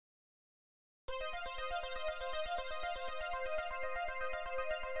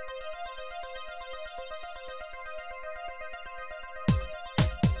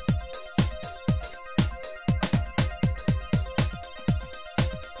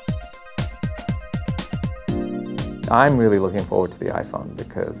I'm really looking forward to the iPhone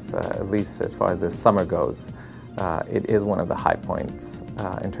because, at least as far as this summer goes, it is one of the high points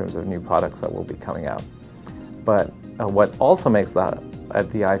in terms of new products that will be coming out. But what also makes the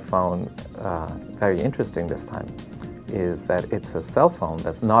iPhone very interesting this time is that it's a cell phone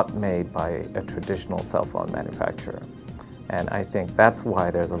that's not made by a traditional cell phone manufacturer. And I think that's why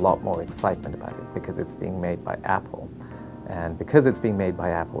there's a lot more excitement about it, because it's being made by Apple. And because it's being made by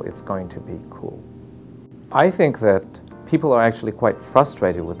Apple, it's going to be cool. I think that people are actually quite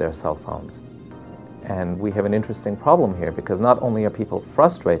frustrated with their cell phones. And we have an interesting problem here, because not only are people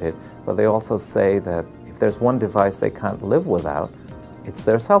frustrated, but they also say that if there's one device they can't live without, it's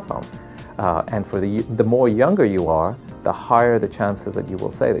their cell phone. And for the more younger you are, the higher the chances that you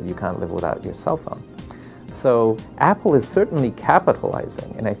will say that you can't live without your cell phone. So Apple is certainly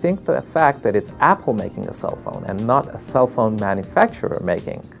capitalizing, and I think the fact that it's Apple making a cell phone and not a cell phone manufacturer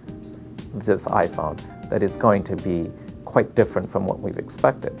making this iPhone, that it's going to be quite different from what we've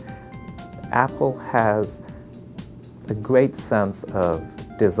expected. Apple has a great sense of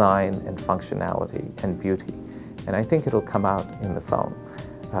design and functionality and beauty, and I think it'll come out in the phone.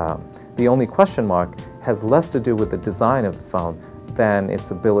 The only question mark has less to do with the design of the phone than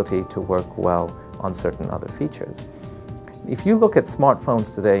its ability to work well on certain other features. If you look at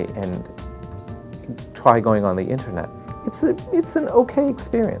smartphones today and try going on the internet, it's an okay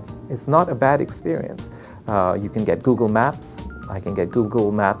experience. It's not a bad experience. You can get Google Maps. I can get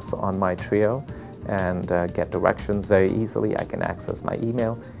Google Maps on my Trio and get directions very easily. I can access my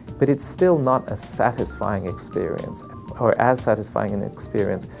email, but it's still not a satisfying experience, or as satisfying an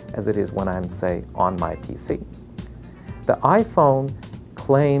experience as it is when I'm, say, on my PC. The iPhone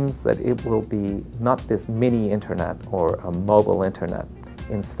claims that it will be not this mini internet or a mobile internet.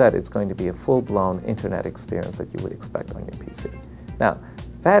 Instead, it's going to be a full-blown internet experience that you would expect on your PC. Now,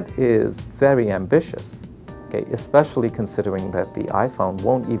 that is very ambitious, okay, especially considering that the iPhone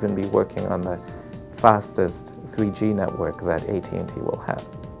won't even be working on the fastest 3G network that AT&T will have.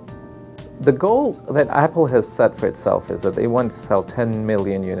 The goal that Apple has set for itself is that they want to sell 10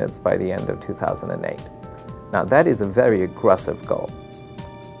 million units by the end of 2008. Now, that is a very aggressive goal,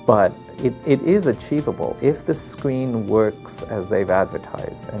 but it is achievable if the screen works as they've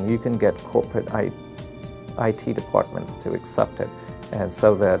advertised, and you can get corporate IT departments to accept it, and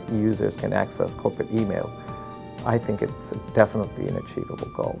so that users can access corporate email. I think it's definitely an achievable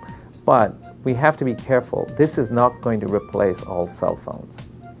goal. But we have to be careful. This is not going to replace all cell phones.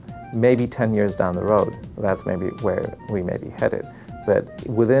 Maybe 10 years down the road, that's maybe where we may be headed. But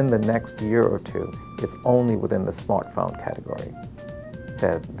within the next year or two, it's only within the smartphone category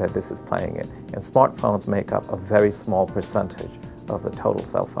that this is playing in. And smartphones make up a very small percentage of the total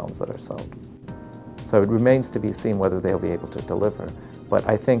cell phones that are sold. So it remains to be seen whether they'll be able to deliver. But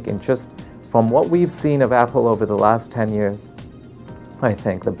I think from what we've seen of Apple over the last 10 years, I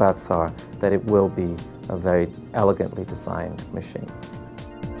think the bets are that it will be a very elegantly designed machine.